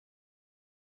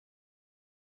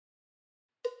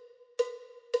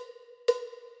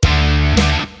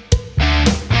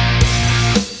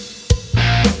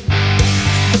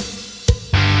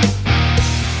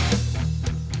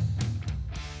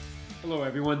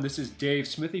everyone. This is Dave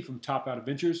Smithy from Top Out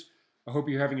Adventures. I hope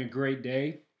you're having a great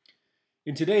day.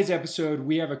 In today's episode,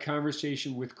 we have a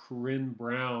conversation with Corinne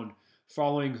Brown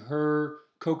following her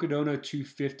Cocodona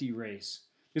 250 race.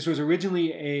 This was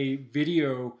originally a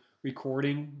video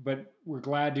recording, but we're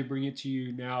glad to bring it to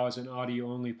you now as an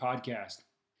audio-only podcast.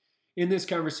 In this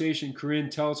conversation,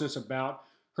 Corinne tells us about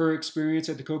her experience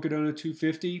at the Cocodona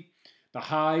 250, the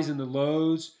highs and the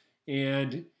lows,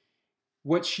 and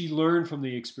what she learned from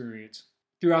the experience.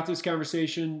 Throughout this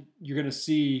conversation, you're going to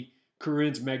see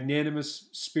Corinne's magnanimous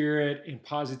spirit and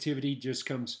positivity just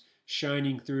comes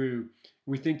shining through.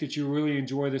 We think that you'll really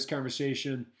enjoy this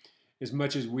conversation as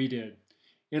much as we did.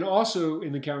 And also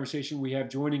in the conversation, we have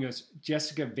joining us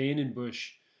Jessica Vandenbush.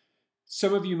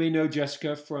 Some of you may know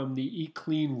Jessica from the Eat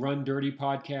Clean, Run Dirty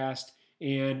podcast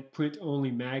and Print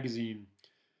Only magazine.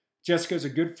 Jessica is a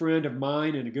good friend of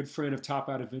mine and a good friend of Top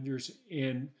Out Adventures,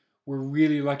 and we're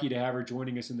really lucky to have her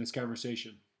joining us in this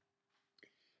conversation.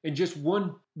 And just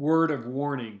one word of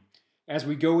warning. As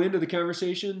we go into the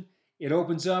conversation, it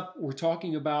opens up. We're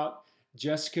talking about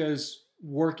Jessica's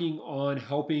working on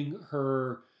helping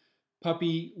her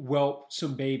puppy whelp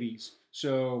some babies.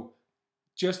 So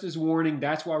just as a warning,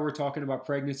 that's why we're talking about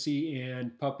pregnancy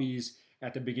and puppies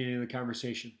at the beginning of the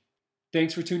conversation.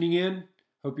 Thanks for tuning in.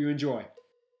 Hope you enjoy.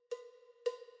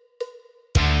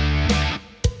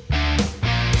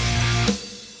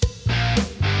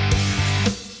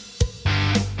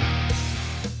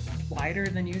 Lighter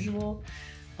than usual.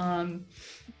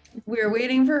 We're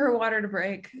waiting for her water to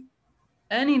break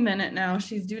any minute now.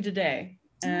 She's due today.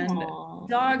 And Aww.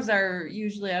 Dogs are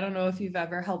usually, I don't know if you've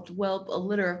ever helped whelp a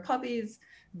litter of puppies,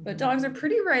 but dogs are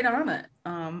pretty right on it,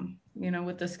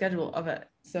 with the schedule of it.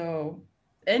 So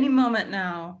any moment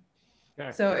now.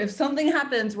 Okay. So if something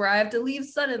happens where I have to leave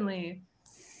suddenly,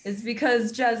 it's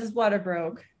because Jazz's water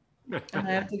broke and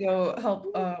I have to go help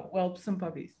whelp some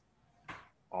puppies.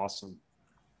 Awesome.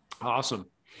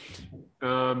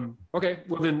 Okay,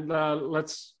 well then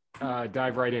let's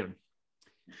dive right in.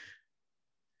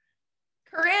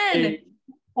 Corinne! Hey.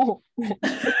 Oh.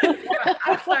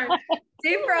 I'm sorry.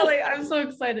 Dave Crowley, I'm so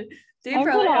excited. Dave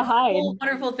Crowley has a whole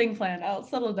wonderful thing planned. I'll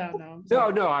settle down now.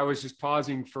 No, I was just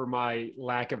pausing for my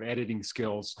lack of editing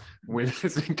skills when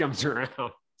this thing comes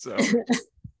around. So,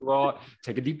 well,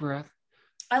 take a deep breath.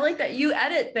 I like that you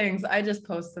edit things. I just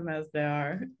post them as they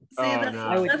are. See,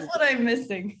 that's what I'm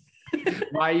missing.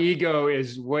 My ego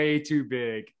is way too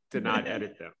big to not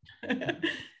edit them.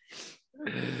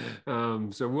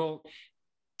 So we'll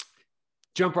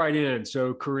jump right in.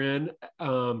 So Corinne,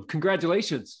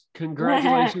 congratulations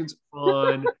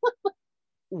on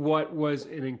what was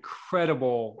an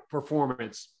incredible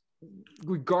performance.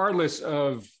 Regardless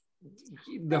of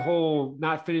the whole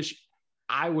not finish,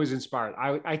 I was inspired.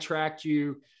 I tracked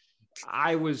you.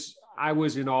 I was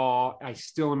in awe. I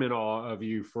still am in awe of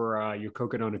you for your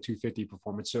Cocodona 250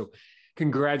 performance. So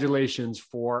congratulations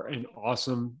for an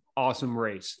awesome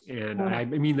race. And I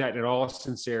mean that in all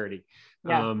sincerity.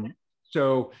 Yeah.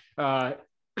 So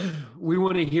we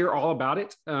want to hear all about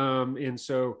it. And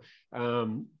so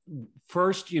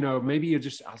first, maybe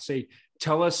I'll say,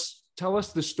 tell us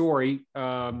the story,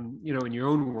 in your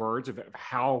own words of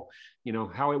how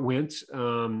it went.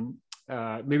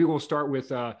 Maybe we'll start with,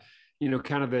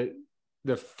 kind of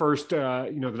the first,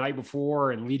 the night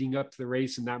before and leading up to the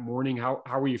race and that morning. How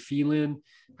were you feeling?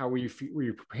 Were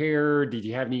you prepared? Did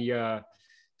you have any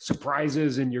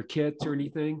surprises in your kit or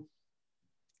anything?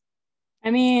 I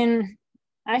mean,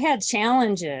 I had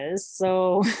challenges,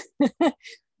 so,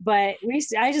 but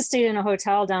I just stayed in a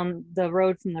hotel down the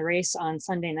road from the race on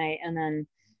Sunday night, and then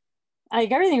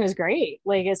everything was great.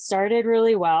 It started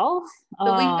really well.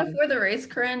 The week before the race,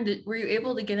 Corinne, were you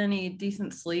able to get any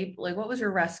decent sleep? What was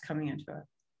your rest coming into it?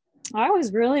 I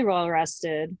was really well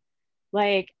rested.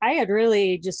 I had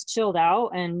really just chilled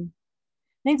out, and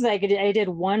things I did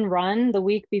one run the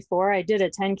week before. I did a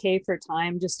 10K for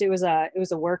time. It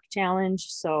was a work challenge.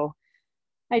 So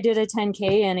I did a 10K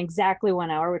in exactly 1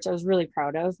 hour, which I was really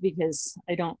proud of because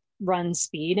I don't run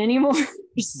speed anymore.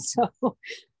 So I was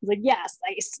like, yes,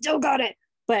 I still got it.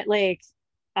 But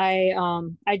I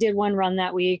did one run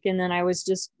that week, and then I was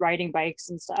just riding bikes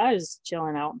and stuff. I was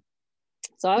chilling out.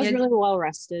 So I was really well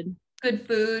rested. Good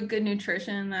food, good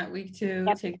nutrition that week too.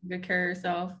 Yep. Taking good care of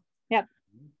yourself. Yep.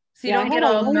 So you don't get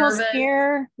all nervous.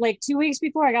 Scare, 2 weeks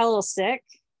before I got a little sick.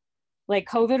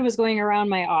 COVID was going around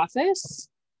my office,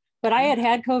 but I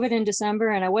had COVID in December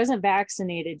and I wasn't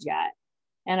vaccinated yet.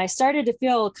 And I started to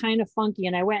feel kind of funky,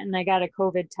 and I went and I got a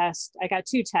COVID test. I got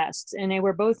 2 tests and they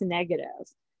were both negative.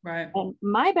 Right. And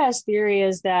my best theory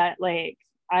is that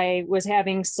I was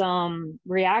having some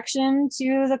reaction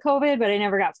to the COVID, but I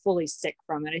never got fully sick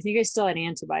from it. I think I still had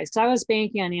antibodies. So I was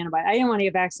banking on antibodies. I didn't want to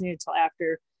get vaccinated until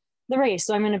after the race.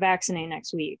 So I'm going to vaccinate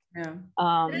next week. Yeah.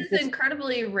 It is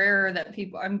incredibly rare that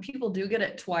people do get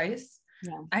it twice.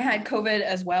 Yeah. I had COVID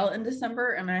as well in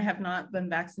December, and I have not been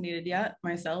vaccinated yet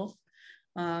myself.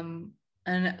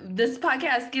 And this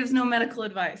podcast gives no medical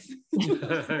advice.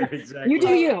 Exactly. You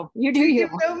do you. You do you.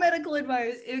 Give no medical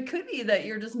advice. It could be that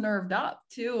you're just nerved up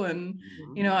too. And,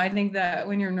 I think that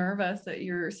when you're nervous that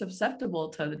you're susceptible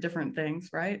to the different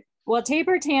things, right? Well,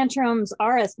 taper tantrums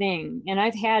are a thing. And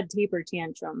I've had taper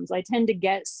tantrums. I tend to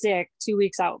get sick 2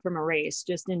 weeks out from a race,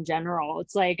 just in general.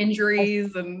 It's like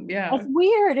injuries and yeah. It's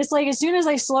weird. It's like as soon as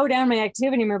I slow down my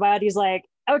activity, my body's like,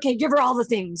 okay, give her all the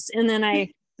things. And then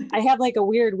I have like a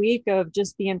weird week of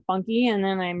just being funky, and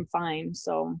then I'm fine.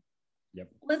 So, yep.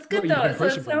 That's good though. So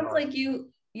it sounds like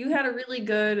you had a really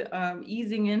good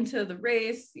easing into the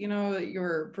race.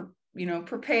 You're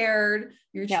prepared.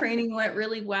 Your training went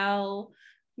really well.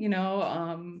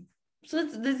 So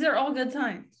these are all good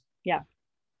signs. Yeah.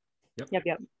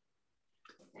 Yep.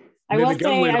 I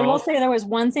will say there was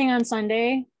one thing on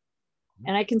Sunday,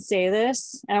 and I can say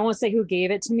this, and I won't say who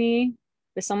gave it to me,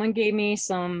 but someone gave me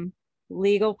some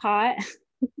legal pot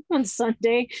on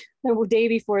Sunday, the day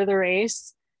before the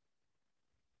race.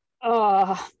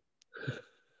 Oh,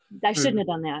 I shouldn't have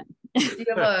done that.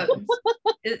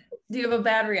 Do you have a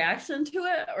bad reaction to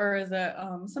it, or is it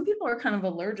some people are kind of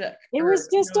allergic? It was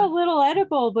just a little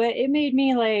edible, but it made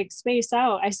me like space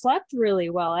out. I slept really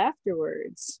well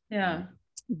afterwards. Yeah.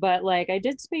 But like I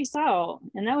did space out,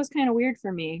 and that was kind of weird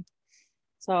for me.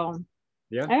 So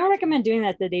yeah, I don't recommend doing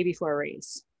that the day before a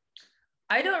race.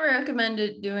 I don't recommend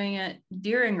doing it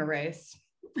during a race.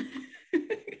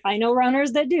 I know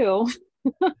runners that do.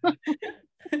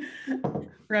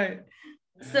 Right.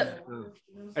 So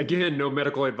again, no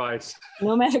medical advice.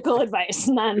 No medical advice,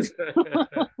 none.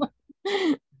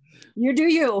 You do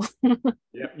you.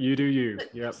 Yep, you do you.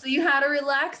 Yep. So you had a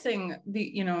relaxing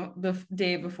the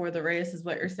day before the race is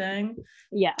what you're saying?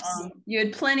 Yes. You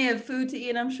had plenty of food to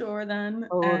eat, I'm sure then.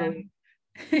 Totally.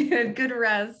 And you had good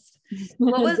rest.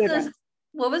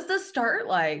 What was the start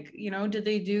like? Did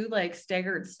they do like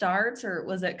staggered starts, or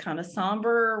was it kind of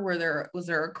somber? Was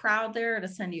there a crowd there to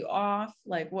send you off?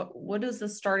 Like what does the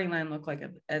starting line look like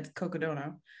at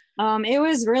Cocodona? It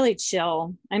was really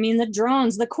chill. I mean, the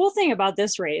drones, the cool thing about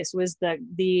this race was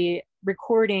the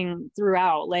recording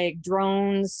throughout, like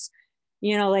drones,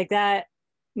 like that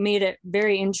made it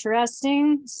very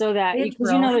interesting, so that because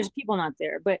there's people not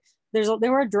there, but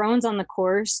there were drones on the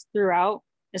course throughout,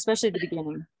 especially at the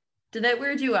beginning. Did that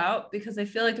weird you out? Because I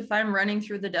feel like if I'm running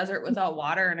through the desert without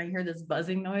water and I hear this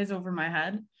buzzing noise over my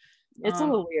head, it's a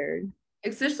little weird.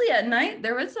 Especially at night,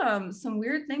 there was some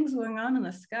weird things going on in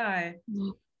the sky.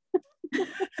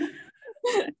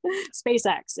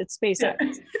 SpaceX. It's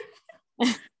SpaceX.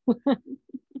 Yeah.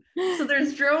 So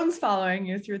there's drones following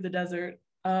you through the desert.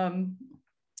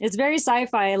 It's very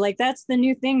sci-fi. Like that's the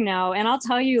new thing now. And I'll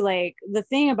tell you, like the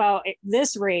thing about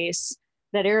this race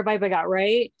that Aravaipa got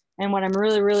right, and what I'm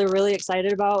really, really, really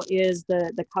excited about is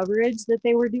the coverage that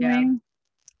they were doing.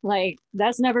 Yeah. Like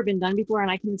that's never been done before. And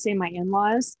I can say my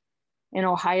in-laws in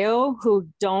Ohio who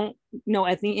don't know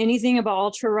anything about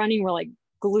ultra running were like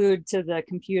glued to the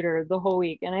computer the whole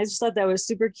week. And I just thought that was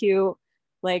super cute.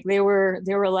 Like they were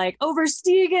like, oh,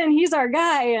 Verstegen, he's our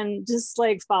guy. And just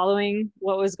like following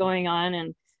what was going on.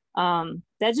 And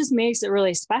that just makes it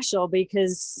really special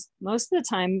because most of the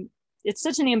time it's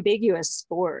such an ambiguous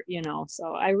sport,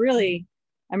 so I'm really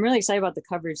excited about the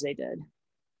coverage they did.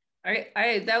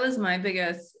 That was my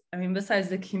biggest, besides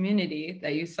the community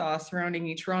that you saw surrounding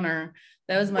each runner,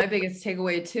 that was my biggest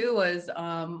takeaway too, was,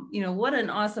 what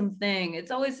an awesome thing. It's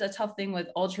always a tough thing with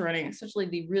ultra running, especially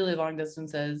the really long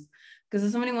distances, because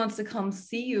if somebody wants to come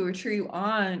see you or cheer you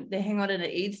on, they hang out at an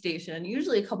aid station,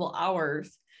 usually a couple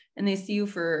hours, and they see you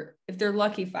for, if they're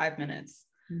lucky, 5 minutes.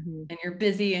 Mm-hmm. And you're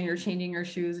busy and you're changing your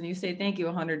shoes and you say thank you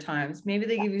 100 times. Maybe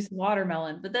they give you some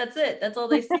watermelon, but that's it. That's all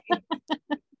they see.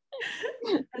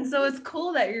 And so it's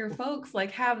cool that your folks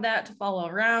like have that to follow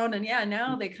around. And yeah,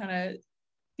 now they kind of,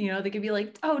 they could be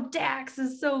like, oh, Dax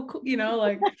is so cool,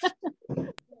 like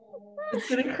it's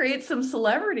going to create some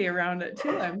celebrity around it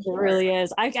too. I'm sure. It really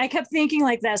is. I kept thinking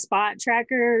like that spot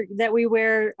tracker that we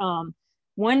wear,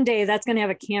 one day that's going to have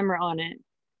a camera on it.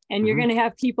 And you're going to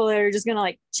have people that are just going to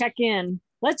like check in.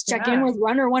 Let's check in with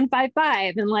runner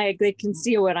 155, and like they can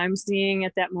see what I'm seeing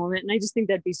at that moment. And I just think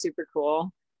that'd be super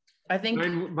cool. I think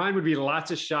mine would be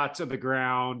lots of shots of the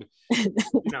ground.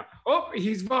 Oh,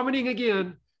 he's vomiting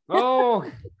again.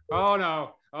 Oh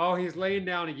no. Oh, he's laying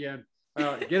down again.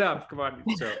 Get up, come on.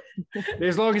 So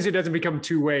as long as it doesn't become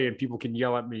two-way and people can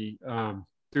yell at me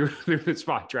through the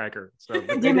spot tracker. So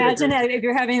can you imagine if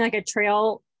you're having like a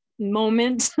trail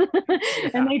moment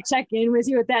and they check in with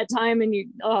you at that time and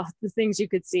the things you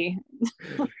could see.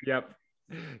 Yep.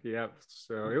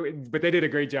 So but they did a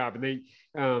great job,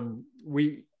 and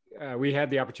we had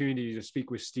the opportunity to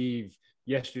speak with Steve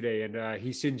yesterday, and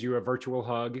he sends you a virtual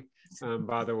hug,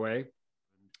 by the way.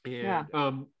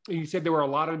 And you said there were a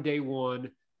lot on day one.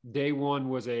 Day one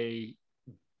was a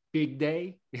big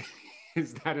day.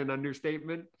 Is that an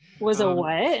understatement? Was a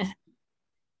what?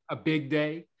 A big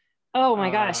day. Oh my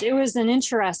gosh, it was an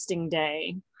interesting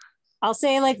day. I'll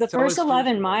say like the first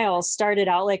 11 miles started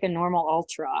out like a normal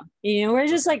ultra. We're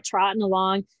just like trotting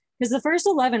along because the first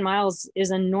 11 miles is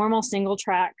a normal single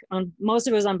track. Most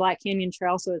of it was on Black Canyon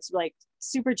Trail, so it's like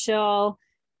super chill.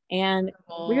 And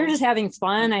we were just having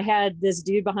fun. I had this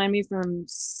dude behind me from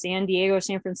San Diego,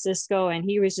 San Francisco, and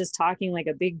he was just talking like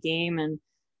a big game. And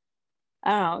I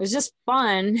don't know, it was just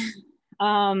fun.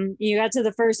 You got to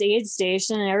the first aid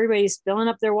station and everybody's filling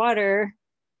up their water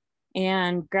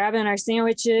and grabbing our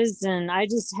sandwiches, and I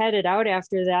just headed out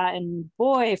after that. And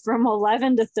boy, from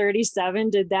 11 to 37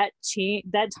 did that change.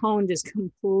 That tone just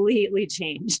completely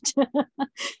changed.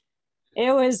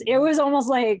 It was almost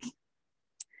like,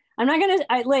 I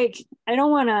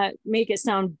don't want to make it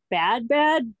sound bad,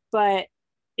 but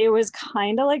it was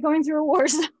kind of like going through a war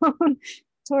zone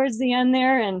towards the end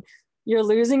there, and you're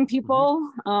losing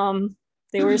people.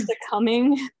 They were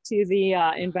succumbing to the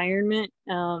environment.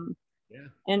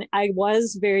 And I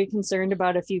was very concerned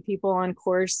about a few people on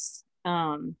course.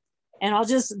 And I'll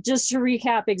just to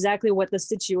recap exactly what the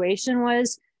situation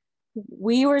was.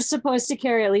 We were supposed to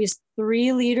carry at least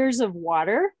 3 liters of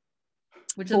water.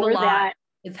 Which is a lot.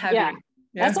 It's heavy. Yeah,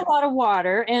 that's a lot of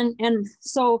water. And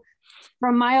so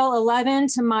from mile 11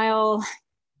 to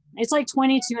it's like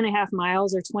 22 and a half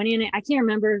miles or 20, and I can't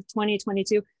remember, 20,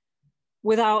 22.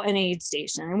 Without an aid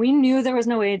station. And we knew there was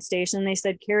no aid station. They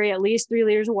said carry at least 3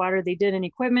 liters of water. They did an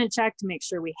equipment check to make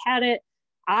sure we had it.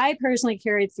 I personally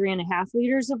carried 3.5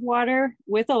 liters of water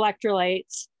with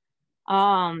electrolytes.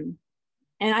 And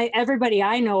everybody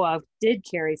I know of did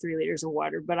carry 3 liters of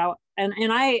water, but I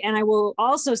will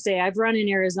also say I've run in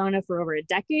Arizona for over a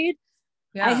decade.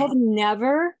 Yeah. I have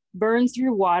never burned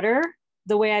through water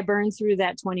the way I burned through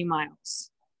that 20 miles.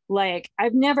 Like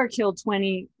I've never killed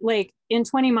 20, like in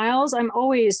 20 miles, I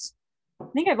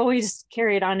think I've always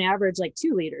carried on average like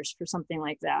 2 liters for something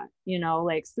like that,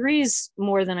 like 3's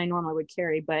more than I normally would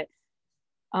carry. But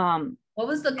what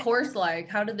was the course like?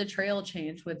 How did the trail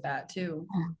change with that too?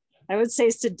 I would say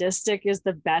sadistic is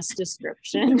the best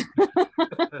description.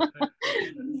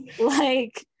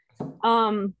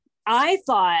 I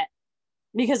thought,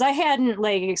 because I hadn't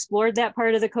like explored that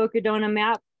part of the Cocodona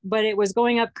map, but it was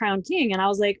going up Crown King, and I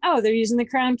was like, oh, they're using the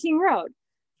Crown King Road.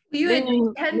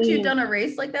 Hadn't you done a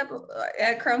race like that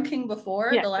at Crown King before?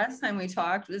 Yeah. The last time we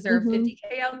talked, was there a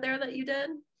 50K out there that you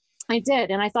did? I did,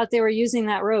 and I thought they were using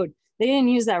that road. They didn't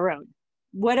use that road.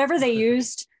 Whatever they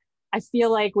used, I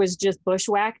feel like was just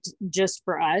bushwhacked just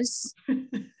for us.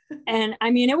 And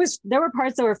I mean, there were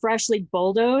parts that were freshly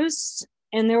bulldozed,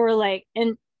 and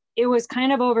and it was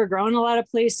kind of overgrown a lot of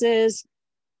places.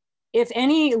 If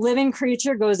any living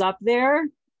creature goes up there,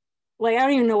 like, I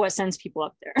don't even know what sends people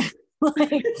up there.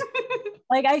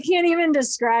 like I can't even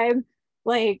describe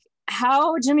like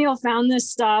how Jamil found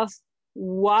this stuff,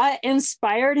 what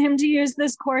inspired him to use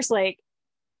this course. Like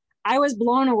I was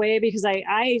blown away because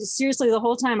I seriously, the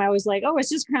whole time I was like, oh, it's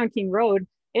just Crown King Road.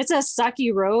 It's a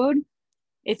sucky road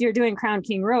if you're doing Crown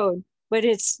King Road, but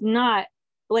it's not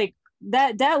like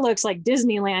that looks like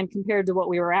Disneyland compared to what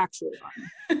we were actually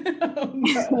on. Oh,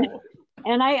 no.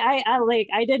 And I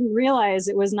didn't realize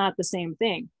it was not the same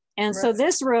thing. And so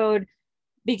this road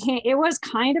it was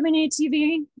kind of an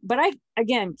ATV, but I,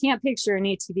 again, can't picture an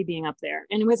ATV being up there.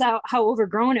 And without how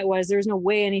overgrown it was, there's no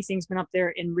way anything's been up there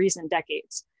in recent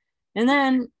decades. And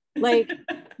then like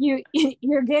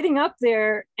you're getting up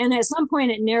there, and at some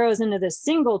point it narrows into this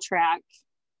single track.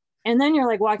 And then you're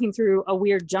like walking through a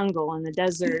weird jungle in the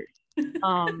desert.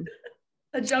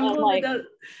 A jungle in the desert.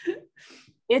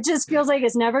 It just feels like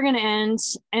it's never going to end.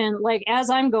 And like, as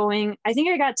I'm going, I think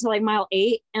I got to like mile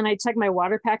 8 and I checked my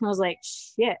water pack and I was like,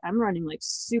 shit, I'm running like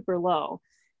super low.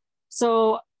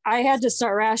 So I had to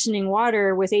start rationing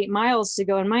water with 8 miles to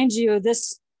go. And mind you,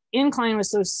 this incline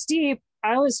was so steep,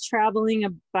 I was traveling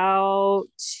about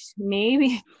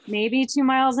maybe 2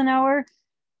 miles an hour.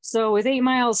 So with 8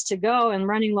 miles to go and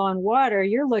running low on water,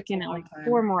 you're looking at like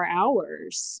 4 more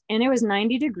hours. And it was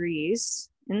 90 degrees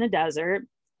in the desert.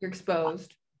 You're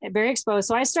exposed. Very exposed.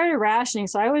 So I started rationing.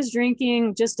 So I was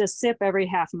drinking just a sip every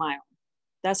half mile.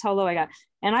 That's how low I got.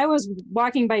 And I was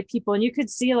walking by people and you could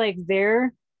see like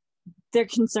their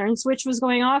concern switch was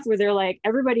going off where they're like,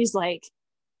 everybody's like,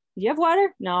 do you have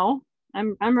water? No,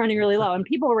 I'm running really low. And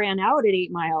people ran out at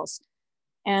 8 miles.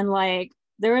 And like,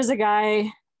 there was a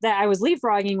guy that I was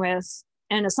leapfrogging with.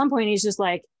 And at some point he's just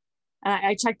like,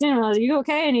 I checked in and I was like, you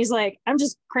okay? And he's like, I'm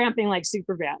just cramping like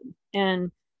super bad.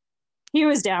 And he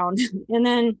was down. And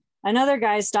then another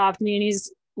guy stopped me and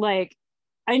he's like,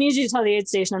 I need you to tell the aid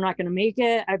station I'm not going to make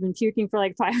it. I've been puking for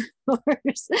like 5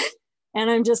 hours. And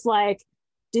I'm just like,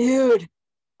 dude,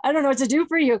 I don't know what to do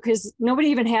for you, because nobody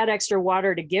even had extra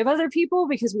water to give other people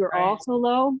because we were all so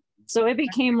low. So it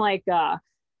became like a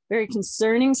very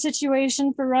concerning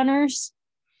situation for runners.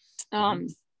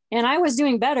 And I was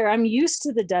doing better. I'm used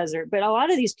to the desert, but a lot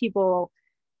of these people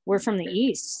were from the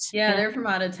East. Yeah, they're from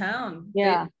out of town.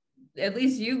 Yeah. At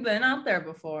least you've been out there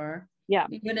before. Yeah.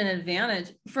 You get an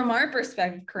advantage. From our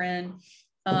perspective, Corinne,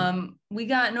 we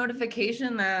got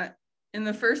notification that in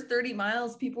the first 30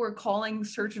 miles, people were calling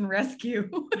search and rescue.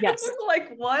 Yes.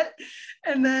 Like, what?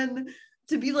 And then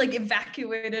to be like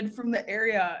evacuated from the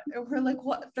area. And we're like,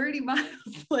 what? 30 miles?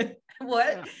 Like,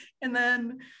 what? Yeah. And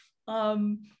then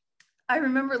I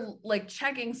remember like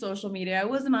checking social media. I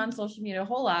wasn't on social media a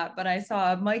whole lot, but I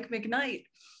saw Mike McKnight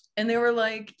and they were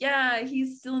like, yeah,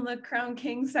 he's still in the Crown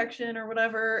King section or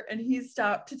whatever. And he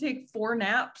stopped to take 4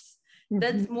 naps.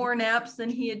 That's more naps than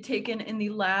he had taken in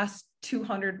the last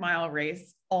 200-mile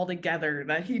race altogether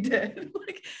that he did.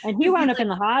 Like, and he wound up in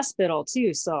the hospital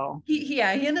too. So he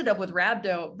ended up with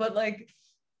rhabdo, but like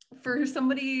for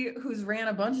somebody who's ran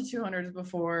a bunch of 200s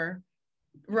before,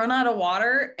 run out of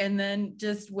water and then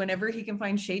just whenever he can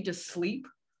find shade, just sleep.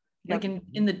 Like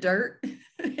in the dirt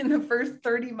in the first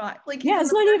 30 miles. Like, yeah,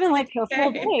 it's not even like a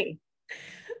full day.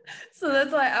 So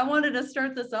that's why I wanted to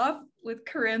start this off with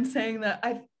Corinne saying that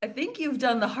I think you've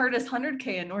done the hardest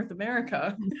 100K in North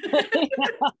America.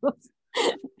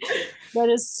 That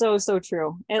is so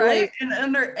true. And right? like, and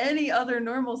under any other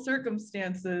normal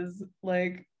circumstances,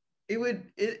 like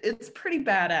it's pretty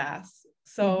badass.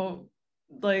 So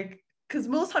like, because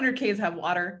most 100Ks have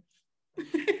water.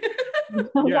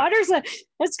 Water's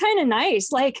it's kind of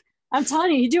nice. Like, I'm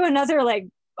telling you, you do another like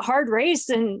hard race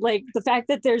and like the fact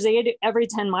that there's 8 every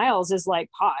 10 miles is like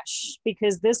posh,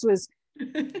 because this was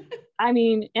I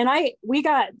mean, and we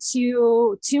got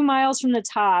to 2 miles from the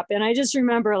top and I just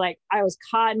remember like I was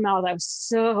cotton mouthed. I was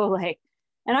so like,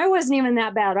 and I wasn't even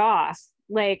that bad off.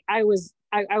 Like I was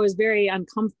very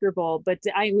uncomfortable, but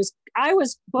I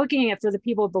was booking it for the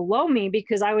people below me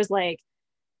because I was like,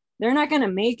 they're not going to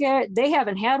make it. They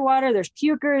haven't had water. There's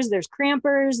pukers, there's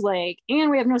crampers, like, and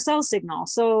we have no cell signal.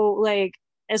 So like,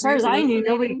 as far as I knew,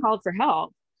 nobody called for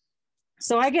help.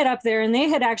 So I get up there and they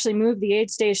had actually moved the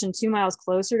aid station 2 miles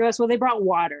closer to us. Well, they brought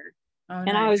water. Oh, and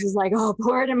nice. I was just like, oh,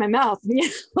 pour it in my mouth.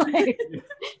 Like,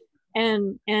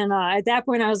 and at that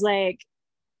point I was like,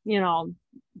 you know,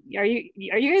 are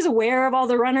you guys aware of all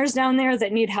the runners down there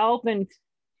that need help? And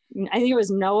I think it was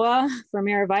Noah from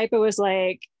Aravaipa was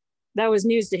like, that was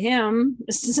news to him.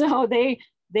 So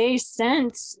they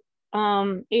sent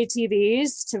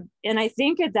ATVs to, and I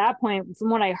think at that point, from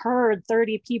what I heard,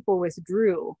 30 people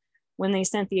withdrew when they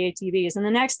sent the ATVs. And the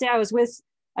next day I was with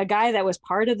a guy that was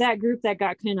part of that group that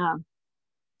got kind of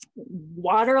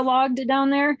waterlogged down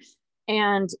there.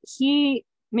 And he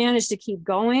managed to keep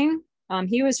going.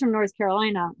 He was from North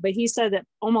Carolina, but he said that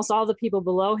almost all the people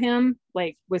below him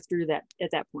like withdrew that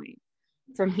at that point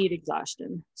from heat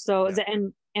exhaustion. So,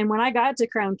 and when I got to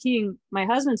Crown King, my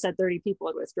husband said 30 people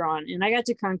had withdrawn, and I got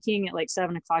to Crown King at like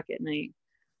 7 o'clock at night.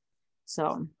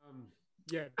 So,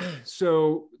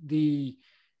 so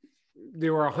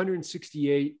there were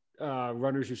 168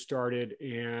 runners who started,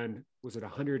 and was it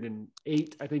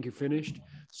 108? I think who finished.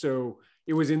 So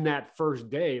it was in that first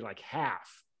day, like half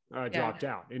dropped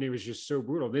out, and it was just so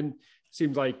brutal. Then it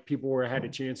seemed like people had a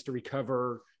chance to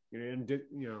recover, and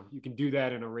you can do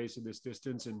that in a race of this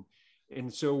distance,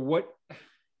 and so what.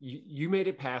 You made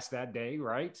it past that day,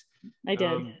 right? I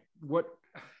did. What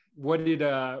did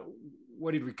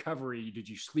recovery? Did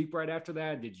you sleep right after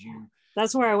that? Did you?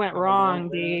 That's where I went wrong,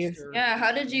 Dave. Yeah.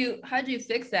 How did you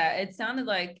fix that? It sounded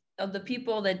like of the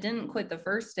people that didn't quit the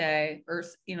first day or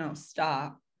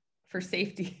stop for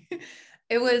safety,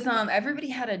 it was everybody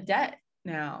had a debt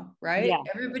now, right? Yeah.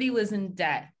 Everybody was in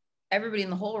debt. Everybody in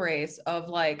the whole race of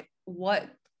like what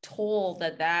toll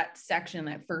that section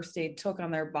that first day took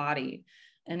on their body.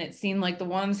 And it seemed like the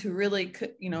ones who really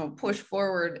could, push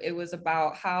forward, it was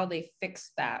about how they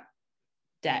fixed that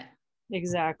debt.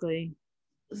 Exactly.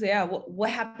 So yeah, what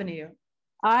happened to you?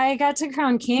 I got to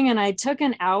Crown King and I took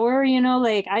an hour,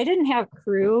 like I didn't have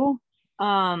crew.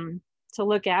 to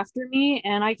look after me.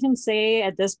 And I can say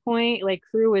at this point, like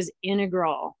crew was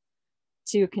integral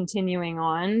to continuing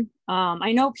on.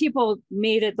 I know people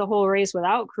made it the whole race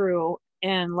without crew,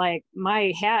 and like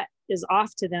my hat is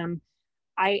off to them.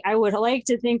 I would like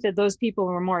to think that those people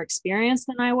were more experienced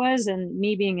than I was, and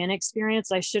me being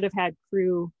inexperienced, I should have had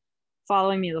crew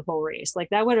following me the whole race. Like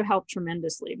that would have helped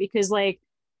tremendously, because like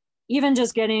even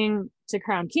just getting to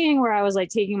Crown King, where I was like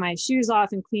taking my shoes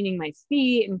off and cleaning my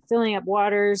feet and filling up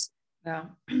waters,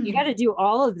 you got to do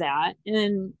all of that.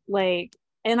 And like,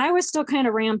 and I was still kind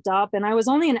of ramped up, and I was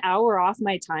only an hour off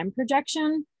my time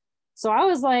projection. So I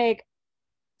was like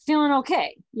feeling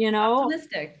okay, you know?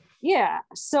 Optimistic. Yeah.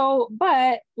 So,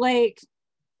 but like,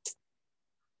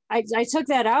 I took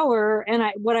that hour, and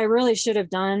what I really should have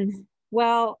done,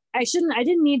 well, I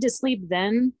didn't need to sleep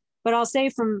then, but I'll say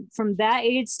from that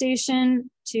aid station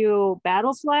to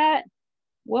Battle Flat,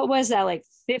 what was that, like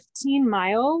 15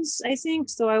 miles, I think.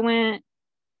 So I went,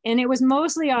 and it was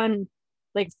mostly on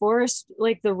like forest,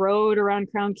 like the road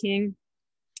around Crown King.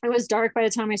 It was dark by the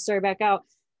time I started back out.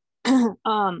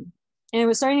 And it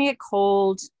was starting to get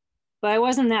cold, but it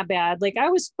wasn't that bad. Like I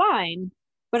was fine,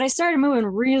 but I started moving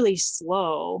really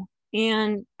slow,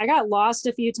 and I got lost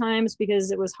a few times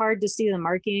because it was hard to see the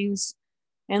markings.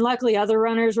 And luckily other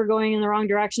runners were going in the wrong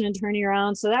direction and turning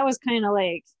around. So that was kind of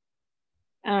like,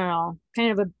 I don't know,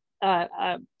 kind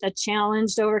of a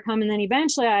challenge to overcome. And then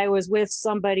eventually I was with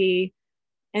somebody,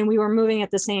 and we were moving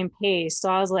at the same pace. So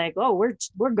I was like, oh,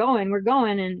 we're going.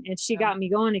 And she got me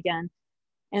going again.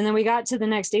 And then we got to the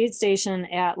next aid station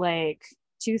at like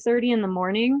 2:30 in the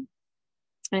morning.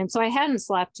 And so I hadn't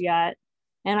slept yet,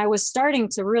 and I was starting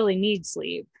to really need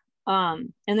sleep.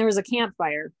 And there was a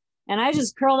campfire, and I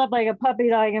just curled up like a puppy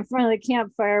dog in front of the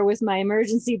campfire with my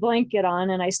emergency blanket on,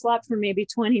 and I slept for maybe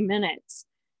 20 minutes.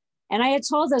 And I had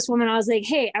told this woman, I was like,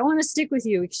 hey, I want to stick with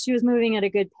you, because she was moving at a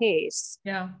good pace.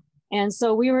 Yeah. And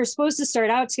so we were supposed to start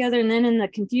out together. And then in the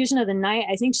confusion of the night,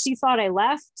 I think she thought I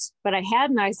left, but I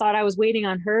hadn't. I thought I was waiting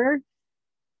on her.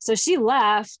 So she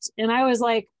left, and I was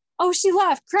like, oh, she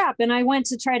left, crap. And I went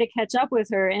to try to catch up with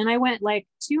her, and I went like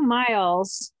 2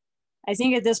 miles. I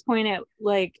think at this point,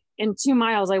 in 2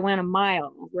 miles, I went a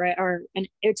mile, right? And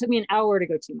it took me an hour to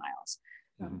go 2 miles.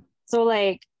 Mm-hmm. So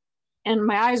like, and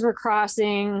my eyes were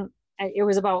crossing. It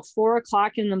was about 4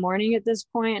 o'clock in the morning at this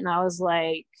point, and I was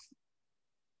like,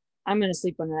 I'm going to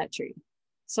sleep under that tree.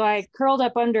 So I curled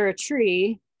up under a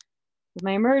tree with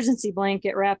my emergency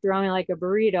blanket wrapped around me like a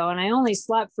burrito. And I only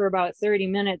slept for about 30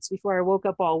 minutes before I woke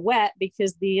up all wet,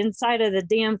 because the inside of the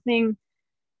damn thing,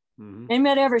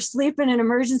 anybody ever sleep in an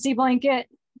emergency blanket?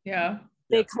 Yeah.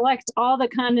 They collect all the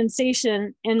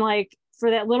condensation, and like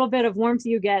for that little bit of warmth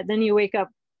you get, then you wake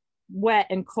up wet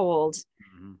and cold.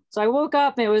 So I woke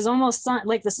up, and it was almost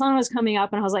like the sun was coming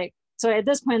up, and I was like, so at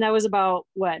this point, that was about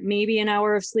maybe an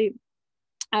hour of sleep.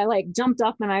 I like jumped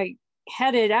up, and I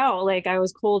headed out like I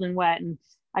was cold and wet. And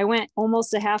I went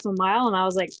almost a half a mile, and I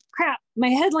was like, crap, my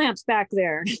headlamp's back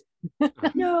there.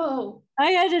 No. I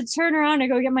had to turn around to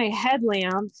go get my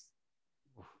headlamp.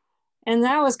 And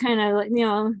that was kind of like,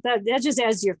 that just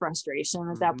adds to your frustration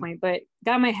at that point. But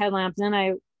got my headlamp, then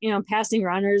I, passing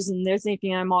runners, and they're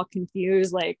thinking I'm all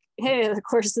confused, like, hey, the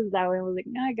course is that way. I was like,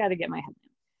 no, I got to get my headlamp.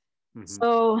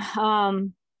 So,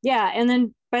 yeah. And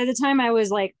then by the time I was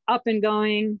like up and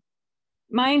going,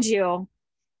 mind you,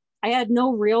 I had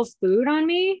no real food on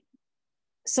me.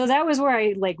 So that was where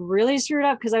I like really screwed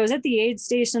up, because I was at the aid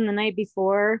station the night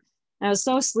before, and I was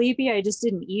so sleepy, I just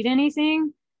didn't eat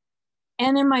anything.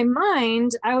 And in my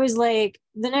mind, I was like,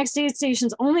 the next aid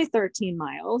station's only 13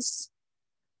 miles.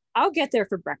 I'll get there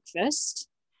for breakfast.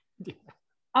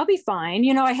 I'll be fine.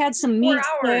 I had some meat.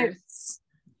 4 hours.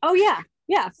 Oh yeah.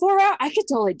 Yeah. 4 hours. I could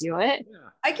totally do it. Yeah.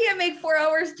 I can't make 4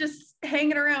 hours just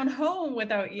hanging around home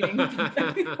without eating.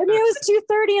 I mean, it was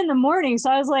 2:30 in the morning. So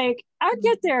I was like, I'd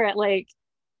get there at like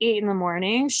 8 in the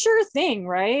morning. Sure thing,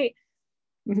 right?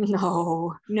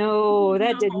 No,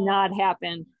 that did not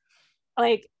happen.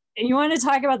 Like, you want to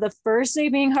talk about the first day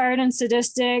being hard and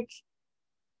sadistic?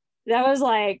 That was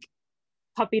like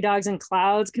puppy dogs and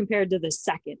clouds compared to the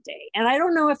second day. And I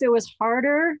don't know if it was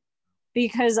harder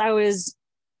because I was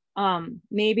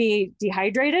maybe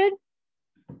dehydrated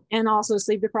and also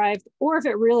sleep deprived, or if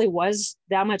it really was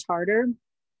that much harder.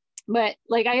 But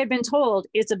like, I had been told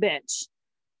it's a bitch,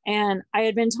 and I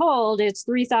had been told it's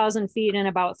 3,000 feet in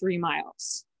about 3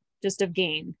 miles just of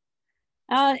gain.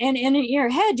 And in your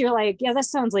head, you're like, yeah, that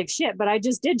sounds like shit, but I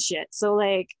just did shit. So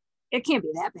like, it can't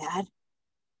be that bad.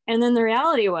 And then the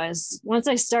reality was, once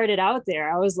I started out there,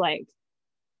 I was like,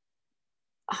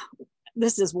 oh,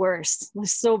 this is worse. It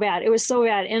was so bad. It was so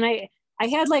bad. And I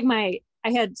had like my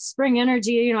I had Spring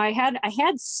Energy, you know, I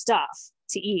had stuff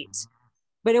to eat,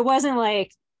 but it wasn't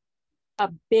like a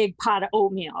big pot of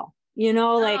oatmeal, you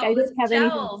know, like I didn't have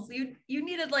gels. Anything. You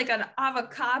needed like an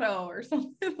avocado or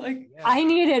something like. I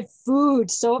needed food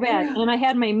so bad. Yeah. And I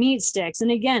had my meat sticks.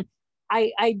 And again,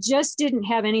 I just didn't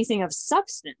have anything of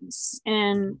substance.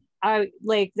 And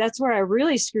that's where I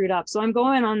really screwed up. So I'm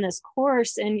going on this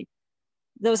course, and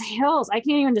those hills, I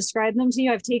can't even describe them to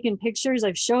you. I've taken pictures,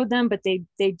 I've showed them, but they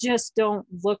just don't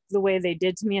look the way they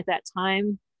did to me at that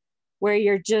time, where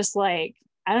you're just like,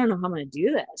 I don't know how I'm going to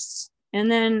do this.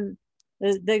 And then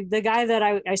the guy that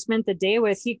I spent the day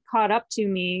with, he caught up to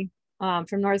me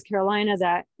from North Carolina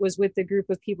that was with the group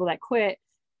of people that quit.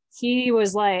 He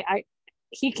was like,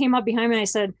 he came up behind me and I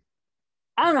said,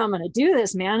 I don't know, I'm going to do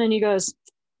this, man. And he goes,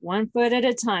 1 foot at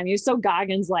a time. He was so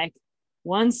Goggins, like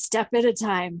 1 step at a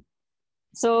time.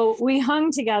 So we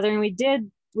hung together and we did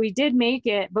make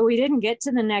it, but we didn't get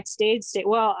to the next stage.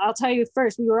 Well, I'll tell you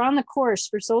first, we were on the course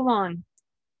for so long.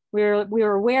 We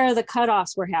were aware the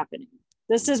cutoffs were happening.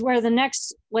 This is where the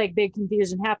next like big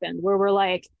confusion happened, where we're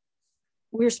like,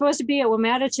 we were supposed to be at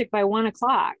Wamatichik by 1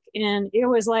 o'clock, and it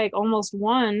was like almost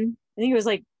 1. I think it was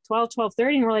like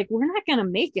 12:30, and we're like, we're not going to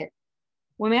make it.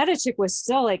 Wamatichik was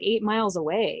still like 8 miles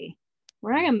away.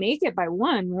 We're not going to make it by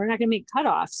 1. We're not going to make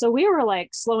cutoff. So we were like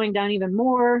slowing down even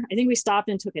more. I think we stopped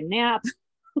and took a nap.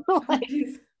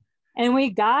 And we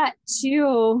got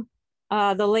to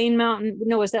the Lane Mountain.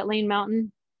 No, was that Lane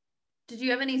Mountain? Did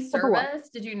you have any service?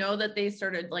 Did you know that they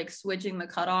started like switching the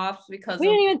cutoffs because we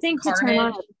didn't even think to turn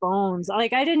on our phones?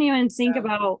 Like I didn't even think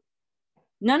about,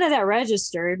 none of that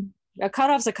registered. A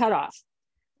cutoff's a cutoff.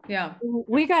 Yeah.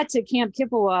 We got to Camp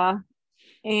Kippawa,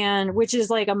 and which is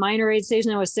like a minor aid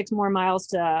station that was 6 more miles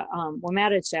to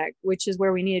Wamatichik, which is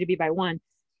where we needed to be by 1.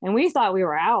 And we thought we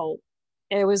were out.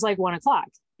 It was like 1 o'clock.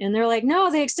 And they're like, no,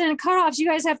 they extended cutoffs. You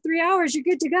guys have 3 hours. You're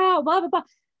good to go, blah, blah, blah.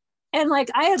 And like,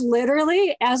 I had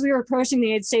literally, as we were approaching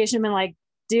the aid station, been like,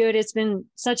 dude, it's been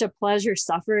such a pleasure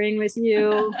suffering with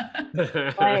you.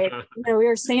 Like, you know, we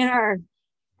were saying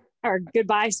our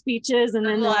goodbye speeches, and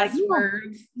then they're like,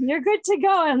 you're good to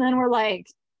go. And then we're like,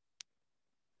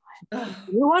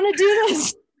 you want to do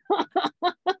this?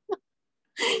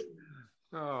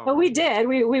 But we did.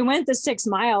 We went the 6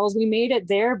 miles. We made it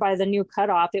there by the new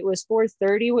cutoff. It was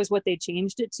 4:30 was what they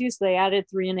changed it to. So they added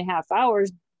 3.5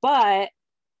 hours. But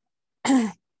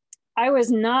I was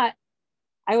not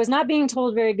being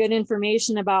told very good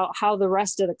information about how the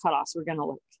rest of the cutoffs were going to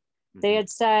look. They had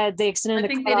said they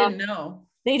extended the cutoff. They didn't know.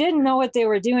 They didn't know what they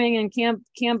were doing. In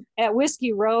camp at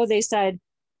Whiskey Row, they said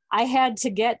I had to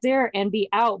get there and be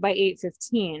out by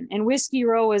 8:15. And Whiskey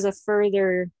Row was a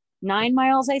further 9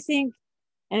 miles, I think.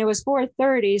 And it was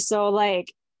 4:30. So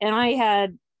like, and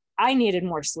I needed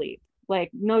more sleep. Like,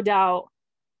 no doubt.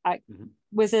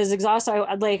 With as exhausted,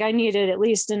 I needed at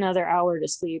least another hour to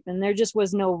sleep, and there just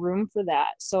was no room for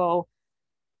that. So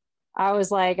I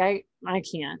was like, I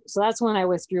can't. So that's when I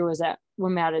withdrew, was at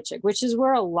Wamatichik, which is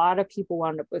where a lot of people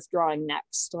wound up withdrawing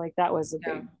next. Like that was a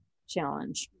big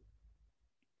challenge.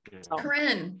 So.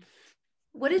 Corinne,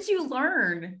 what did you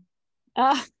learn?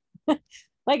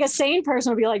 Like a sane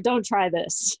person would be like, don't try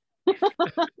this.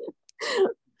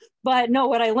 But no,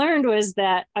 what I learned was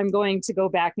that I'm going to go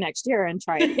back next year and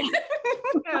try it again.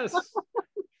 Yes.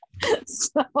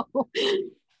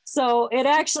 So it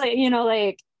actually, you know,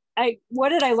 like what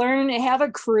did I learn? Have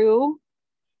a crew.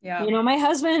 Yeah. You know, my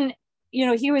husband, you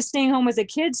know, he was staying home with the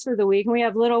kids for the week, and we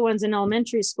have little ones in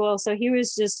elementary school. So he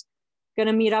was just going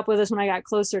to meet up with us when I got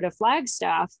closer to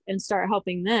Flagstaff and start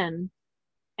helping then.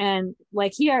 And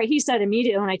like he said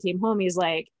immediately when I came home, he's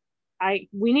like,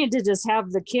 we need to just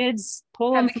have the kids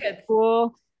pull them from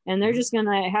school, and they're just going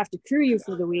to have to crew you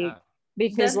for the week,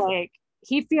 because like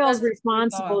he feels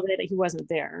responsible that he wasn't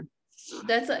there.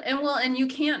 And you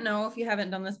can't know if you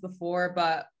haven't done this before,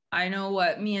 but I know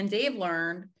what me and Dave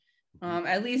learned,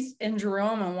 at least in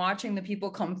Jerome, and watching the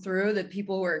people come through, the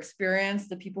people who were experienced,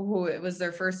 the people who it was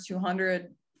their first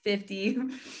 250.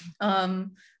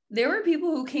 There were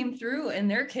people who came through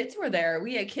and their kids were there.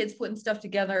 We had kids putting stuff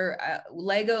together,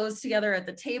 Legos together at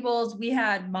the tables. We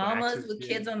had mamas with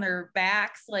kids on their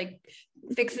backs, like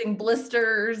fixing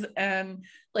blisters. And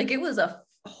like, it was a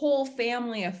whole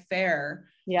family affair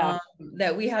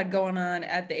that we had going on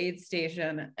at the aid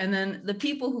station. And then the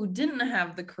people who didn't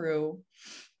have the crew,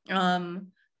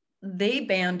 they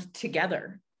band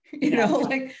together. You know,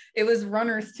 like it was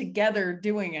runners together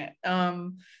doing it,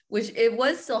 which it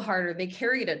was still harder. They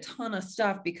carried a ton of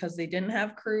stuff because they didn't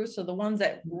have crew. So the ones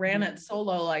that ran it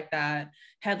solo like that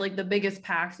had like the biggest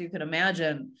packs you could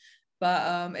imagine.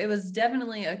 But it was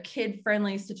definitely a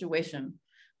kid-friendly situation.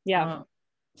 Yeah.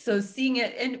 So seeing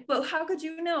it, but how could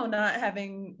you know, not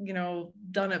having,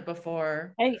 done it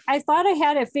before? I thought I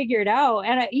had it figured out.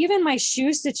 And even my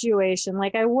shoe situation,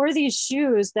 like I wore these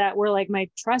shoes that were like my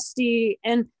trusty,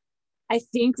 and I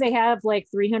think they have like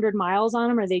 300 miles on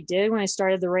them, or they did when I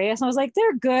started the race. I was like,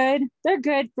 they're good. They're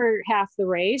good for half the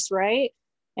race, right?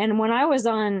 And when I was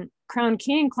on Crown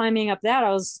King climbing up that,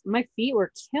 my feet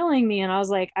were killing me. And I was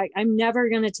like, I'm never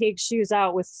going to take shoes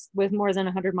out with more than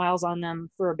 100 miles on them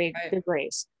for a big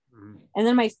race. Mm-hmm. And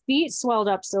then my feet swelled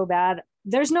up so bad.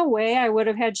 There's no way I would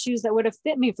have had shoes that would have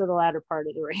fit me for the latter part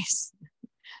of the race.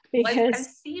 Because I've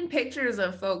seen pictures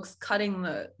of folks cutting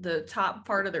the top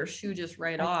part of their shoe just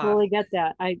right off. I totally get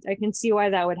that. I can see why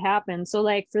that would happen. So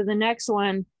like for the next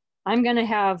one, I'm going to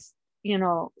have,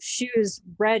 shoes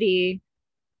ready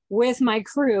with my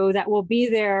crew that will be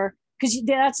there, because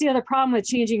that's the other problem with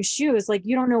changing shoes. Like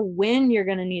you don't know when you're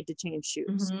going to need to change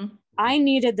shoes. Mm-hmm. I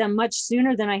needed them much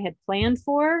sooner than I had planned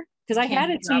for, because I had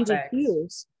to change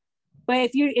shoes.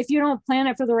 But if you don't plan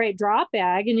it for the right drop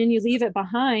bag and then you leave it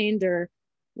behind or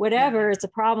whatever, it's a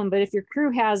problem. But if your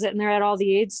crew has it and they're at all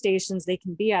the aid stations they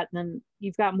can be at, then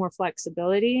you've got more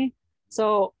flexibility.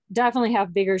 So definitely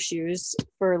have bigger shoes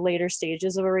for later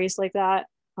stages of a race like that.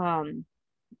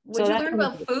 What'd you learn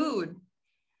about food?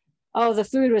 Oh, the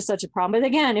food was such a problem. But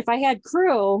again, if I had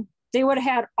crew, they would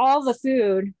have had all the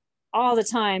food all the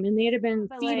time, and they'd have been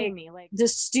feeding me. Like the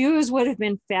stews would have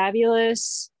been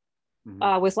fabulous,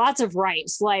 with lots of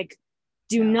rice. Like,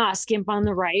 do not skimp on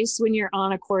the rice when you're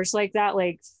on a course like that.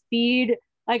 Like feed.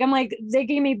 Like I'm like, they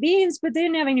gave me beans, but they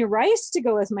didn't have any rice to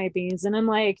go with my beans, and I'm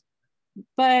like,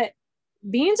 but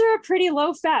beans are a pretty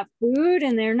low fat food,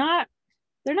 and they're not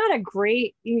a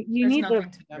great, you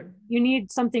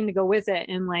need something to go with it.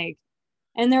 And like,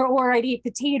 or I'd eat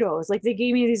potatoes. Like they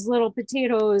gave me these little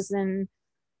potatoes, and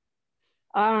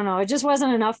I don't know, it just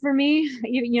wasn't enough for me.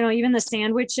 Even the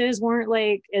sandwiches weren't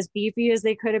like as beefy as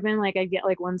they could have been. Like I'd get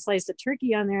like one slice of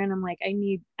turkey on there, and I'm like, I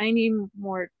need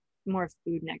more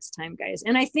food next time, guys.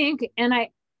 And I think,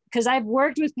 because I've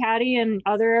worked with Patty and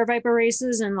other Air Viper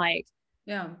races, and like,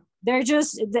 they're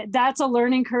just, that's a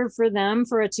learning curve for them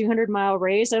for a 200-mile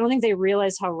race. I don't think they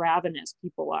realize how ravenous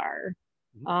people are.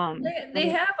 They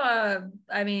have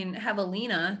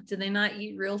javelina. Do they not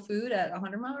eat real food at a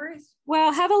 100-mile race?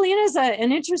 Well, javelina is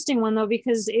an interesting one though,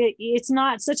 because it's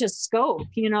not such a scope,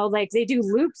 like they do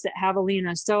loops at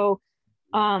javelina. So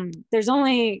there's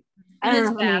only,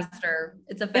 it's faster.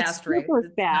 It's a fast race.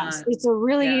 Super fast. It's a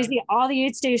really easy, all the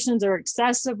aid stations are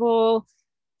accessible.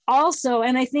 Also,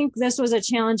 and I think this was a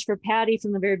challenge for Patty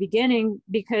from the very beginning,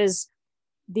 because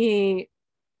the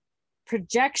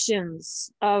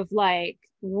projections of like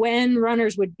when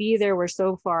runners would be there were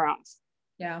so far off.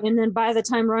 Yeah. And then by the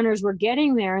time runners were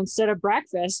getting there, instead of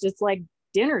breakfast, it's like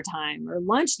dinner time or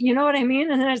lunch. You know what I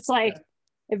mean? And then it's like,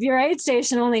 if your aid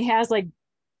station only has like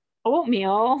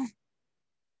oatmeal,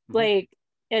 like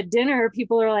at dinner,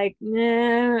 people are like,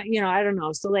 nah, I don't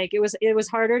know. So like it was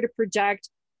harder to project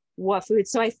what food.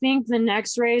 So I think the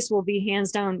next race will be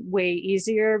hands down way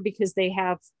easier, because they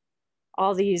have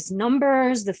all these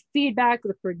numbers, the feedback,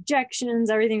 the projections,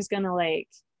 everything's gonna like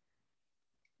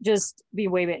just be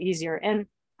way bit easier. And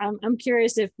I'm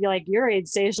curious if like your aid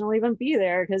station will even be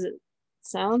there, because it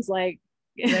sounds like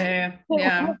yeah.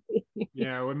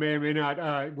 Yeah, we may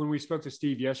not. When we spoke to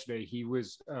Steve yesterday, he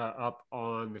was up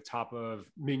on the top of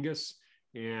Mingus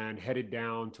and headed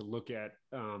down to look at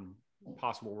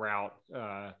possible route.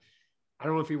 I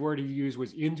don't know if the word he used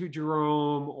was into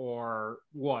Jerome or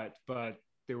what, but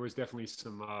there was definitely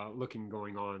some looking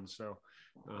going on. So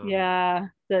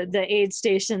the aid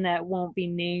station that won't be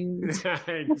named.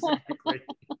 Exactly.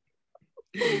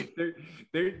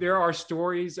 There are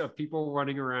stories of people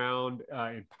running around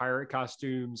in pirate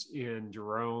costumes in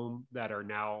Jerome that are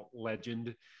now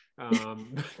legend,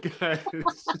 because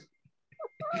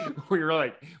we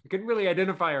couldn't really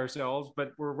identify ourselves,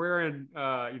 but we're wearing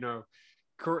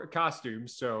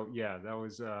costumes. So yeah, that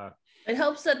was it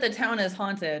helps that the town is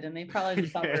haunted, and they probably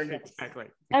just exactly.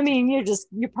 I mean,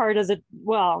 you're part of the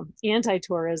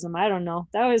anti-tourism. I don't know.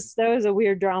 That was a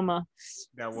weird drama.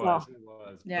 It was.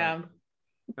 Yeah.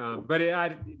 But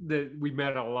we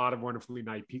met a lot of wonderfully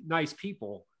nice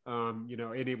people, and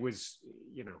it was,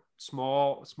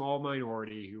 small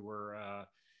minority who were,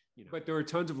 but there were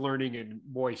tons of learning, and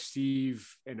boy, Steve,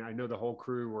 and I know the whole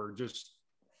crew were just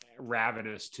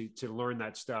ravenous to learn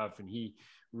that stuff. And he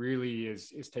really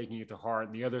is taking it to heart.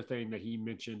 And the other thing that he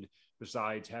mentioned,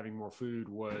 besides having more food,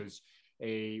 was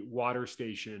a water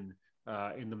station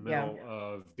in the middle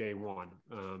of day one.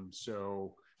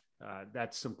 So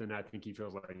that's something I think he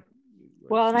feels like.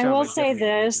 Well, and I will say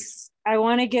this, I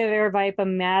want to give Air Vipa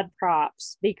mad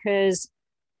props, because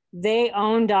they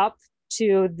owned up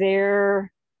to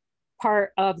their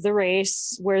part of the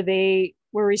race where they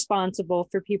were responsible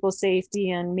for people's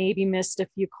safety and maybe missed a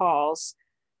few calls.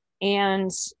 And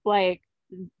like,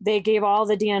 they gave all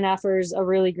the DNFers a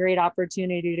really great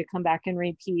opportunity to come back and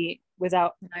repeat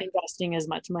without investing as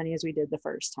much money as we did the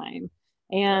first time.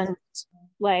 And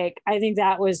like, I think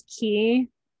that was key.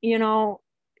 You know,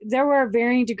 there were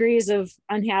varying degrees of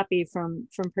unhappy from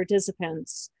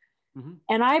participants. Mm-hmm.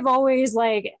 And I've always,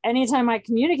 like, anytime I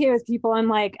communicate with people, I'm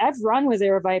like, I've run with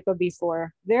Aravaipa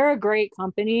before. They're a great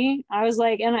company. I was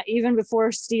like, and even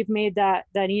before Steve made that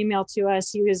email to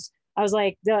us, I was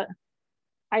like,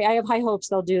 I have high hopes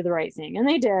they'll do the right thing. And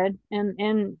they did,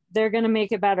 and they're going to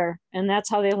make it better. And that's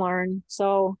how they learn.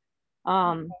 So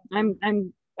I'm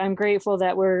grateful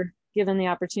that we're given the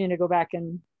opportunity to go back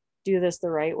and do this the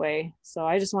right way. So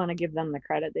I just want to give them the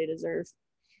credit they deserve.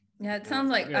 Yeah, it sounds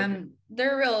like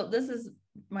they're real. This is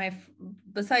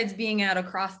besides being out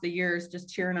across the years,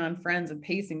 just cheering on friends and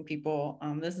pacing people.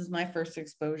 This is my first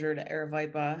exposure to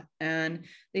Aravaipa, and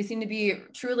they seem to be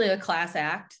truly a class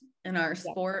act in our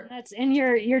sport. And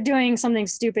you're doing something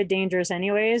stupid dangerous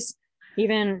anyways,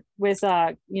 even with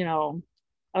you know,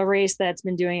 a race that's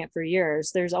been doing it for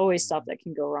years. There's always stuff that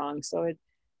can go wrong. So it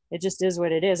just is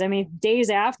what it is. I mean, days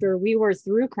after we were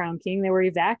through Crown King, they were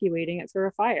evacuating it for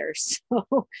a fire.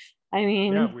 So, I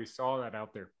mean, yeah, we saw that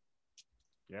out there.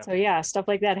 Yeah. So yeah, stuff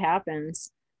like that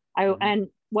happens. And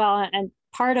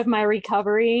part of my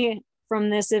recovery from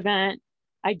this event,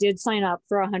 I did sign up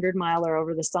for 100-miler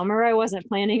over the summer. I wasn't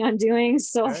planning on doing.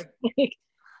 So like,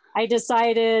 I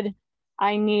decided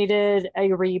I needed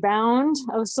a rebound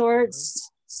of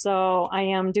sorts. So I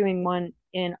am doing one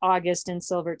in August in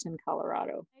Silverton,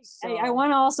 Colorado. So I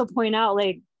want to also point out,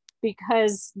 like,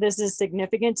 because this is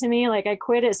significant to me, like, I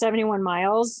quit at 71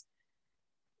 miles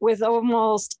with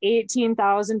almost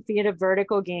 18,000 feet of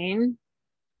vertical gain.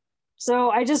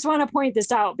 So I just want to point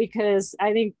this out because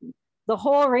I think the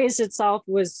whole race itself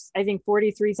was, I think,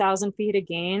 43,000 feet of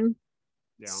gain.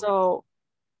 Yeah. So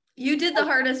you did the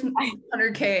hardest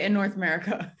 100K in North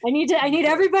America. I need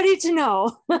everybody to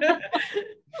know.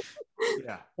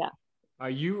 Yeah.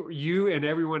 You and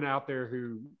everyone out there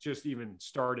who just even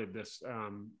started this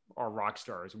are rock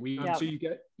stars. So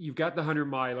you've got the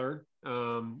 100-miler.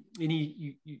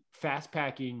 Fast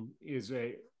packing is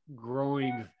a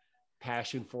growing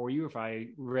passion for you. If I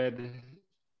read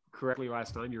correctly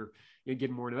last time, you're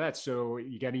getting more into that. So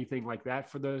you got anything like that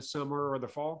for the summer or the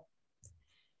fall?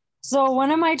 So one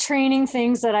of my training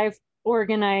things that I've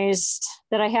organized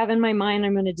that I have in my mind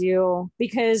I'm going to do,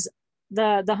 because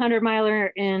the 100-miler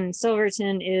in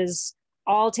Silverton is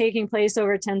all taking place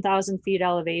over 10,000 feet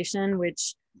elevation,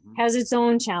 which has its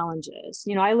own challenges.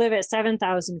 You know, I live at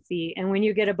 7,000 feet, and when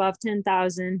you get above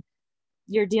 10,000,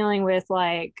 you're dealing with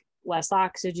like less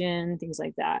oxygen, things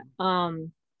like that.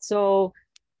 So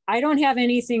I don't have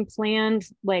anything planned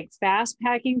like fast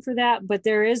packing for that, but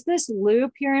there is this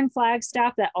loop here in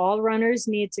Flagstaff that all runners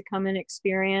need to come and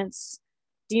experience.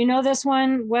 Do you know this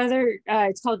one?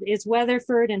 It's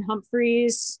Weatherford and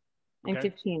Humphreys and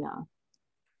Kachina.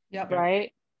 Yep.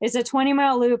 Right. It's a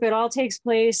 20-mile loop. It all takes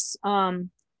place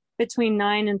between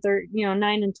 9 and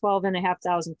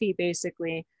 12,500 feet,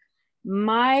 basically.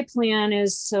 My plan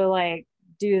is to like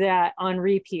do that on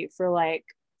repeat for like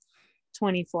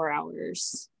 24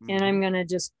 hours. And I'm going to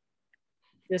just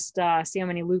see how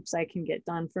many loops I can get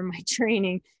done for my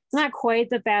training. It's not quite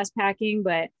the fast packing,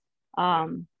 but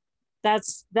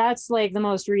that's like the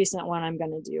most recent one I'm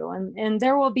going to do. And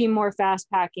there will be more fast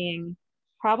packing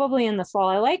probably in the fall.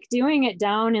 I like doing it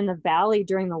down in the valley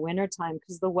during the wintertime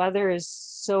because the weather is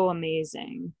so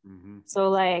amazing. So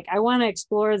like, I want to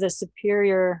explore the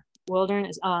Superior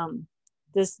Wilderness.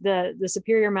 The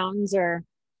Superior Mountains are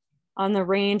on the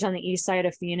range on the east side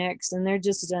of Phoenix, and they're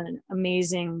just an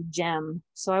amazing gem.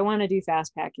 So I want to do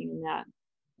fast packing in that.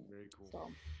 Very cool. So.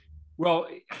 Well,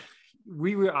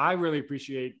 I really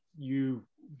appreciate you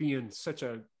being such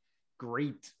a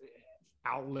great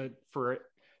outlet for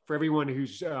everyone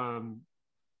who's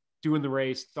doing the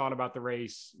race, thought about the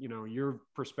race. You know, your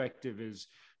perspective is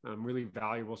really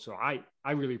valuable. So I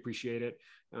really appreciate it.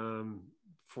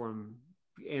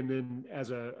 And then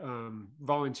as a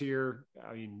volunteer,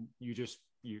 I mean,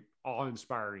 you all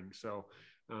inspiring. So,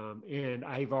 and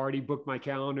I've already booked my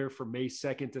calendar for May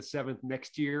 2nd to 7th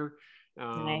next year.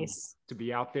 Nice. To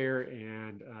be out there,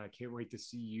 and I can't wait to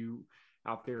see you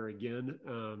out there again.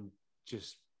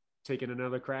 Just taking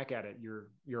another crack at it. You're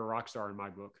a rock star in my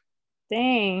book.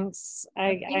 Thanks.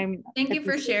 Thank you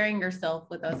for sharing yourself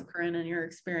with us, Corinne, and your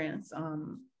experience.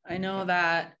 I know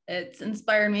that it's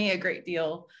inspired me a great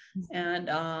deal, and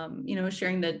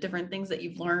sharing the different things that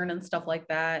you've learned and stuff like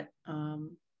that,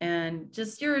 and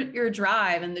just your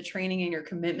drive and the training and your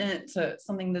commitment to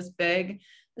something this big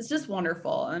is just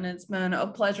wonderful, and it's been a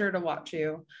pleasure to watch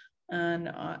you.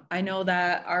 And I know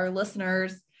that our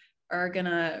listeners are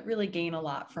gonna really gain a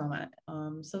lot from it.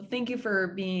 So thank you for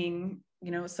being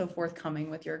so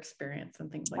forthcoming with your experience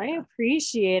and things like that. I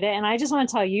appreciate it. And I just want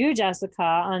to tell you, Jessica,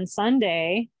 on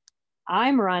Sunday,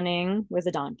 I'm running with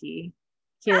a donkey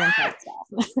here in Flagstaff.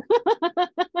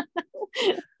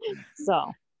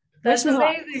 So that's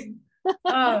amazing.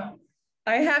 I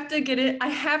have to get it. I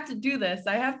have to do this.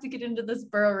 I have to get into this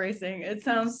burro racing. It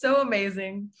sounds so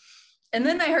amazing. And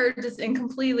then I heard, just in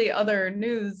completely other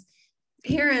news,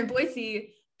 here in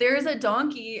Boise, there's a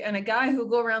donkey and a guy who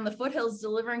go around the foothills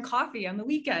delivering coffee on the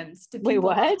weekends to people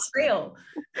on the trail.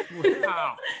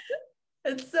 Wow.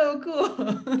 It's so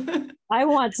cool. I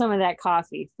want some of that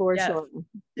coffee for sure.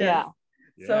 Yes.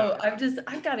 Yeah. So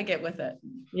I've got to get with it.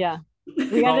 Yeah.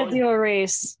 We got to do a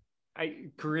race.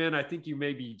 Corinne, I think you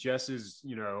may be Jess's,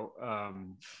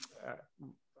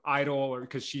 idol, or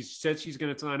because she said she's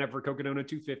going to sign up for Cocodona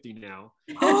 250 now.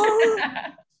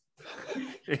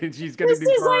 And she's going to do.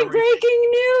 This is like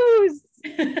breaking news.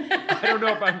 I don't know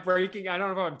if I'm breaking. I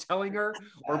don't know if I'm telling her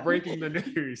or breaking the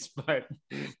news, but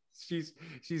she's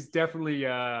definitely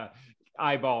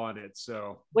eyeballing it.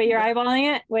 So wait, you're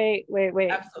eyeballing it? Wait.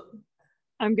 Absolutely.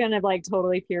 I'm gonna like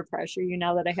totally peer pressure you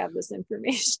now that I have this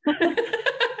information.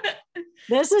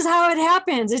 This is how it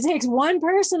happens. It takes one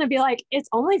person to be like, it's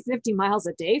only 50 miles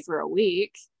a day for a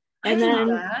week, and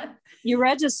then you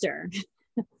register.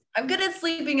 I'm good at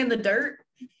sleeping in the dirt.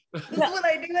 This is what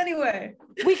I do anyway.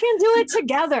 We can do it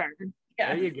together.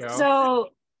 Yeah. There you go.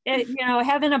 So,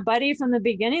 having a buddy from the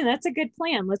beginning, that's a good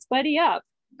plan. Let's buddy up.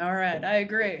 All right. I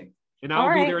agree. And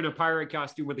I'll be there in a pirate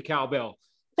costume with a cowbell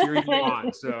cheering you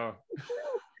on. So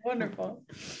wonderful.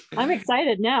 I'm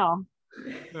excited now.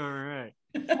 All right.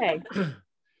 Okay.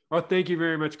 Well, thank you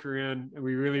very much, Corinne.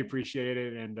 We really appreciate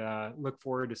it, and look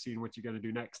forward to seeing what you're going to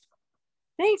do next.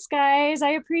 Thanks, guys.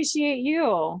 I appreciate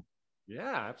you.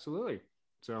 Yeah, absolutely.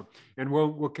 So, and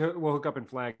we'll hook up and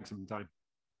flag sometime.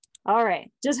 All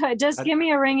right. Just give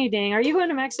me a ringy ding. Are you going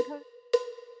to Mexico?